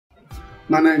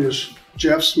My name is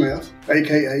Jeff Smith,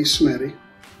 aka Smitty.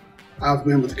 I've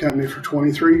been with the company for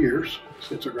 23 years.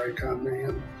 It's a great company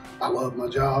and I love my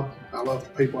job. I love the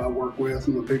people I work with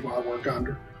and the people I work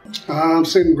under. I'm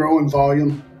seeing growing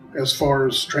volume as far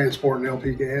as transporting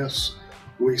LP gas.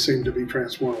 We seem to be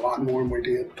transporting a lot more than we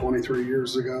did 23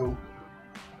 years ago.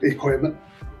 The equipment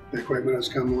has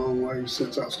come a long way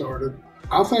since I started.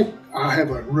 I think I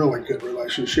have a really good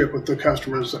relationship with the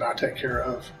customers that I take care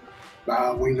of.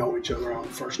 We know each other on a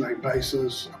first name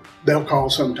basis. They'll call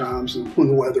sometimes when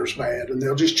the weather's bad and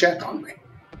they'll just check on me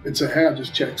and say, hey, I'll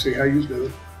just check, see how you're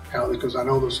doing. Because I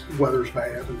know this weather's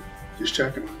bad and just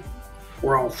checking on me.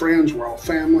 We're all friends, we're all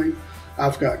family.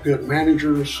 I've got good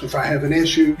managers. If I have an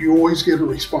issue, you always get a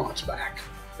response back.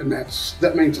 And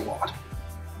that means a lot.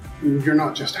 You're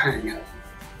not just hanging.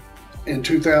 In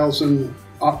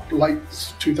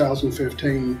late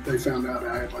 2015, they found out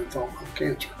I had lymphoma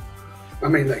cancer. I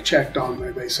mean, they checked on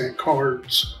me, they sent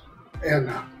cards, and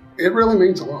it really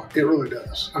means a lot. It really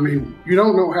does. I mean, you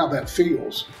don't know how that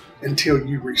feels until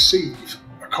you receive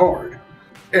a card.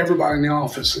 Everybody in the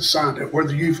office has signed it,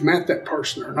 whether you've met that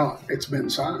person or not. It's been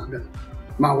signed, and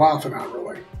my wife and I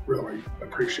really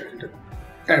appreciated it.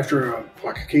 After a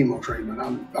chemo treatment,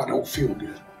 I don't feel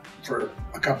good for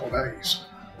a couple of days,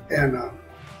 and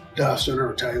Dustin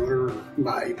or Taylor or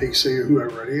my APC or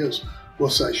whoever it is will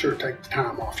say, sure, take the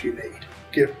time off you need.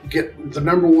 Get the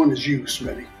number one is you,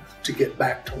 Smitty, to get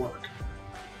back to work.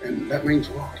 And that means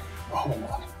a lot, a whole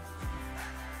lot.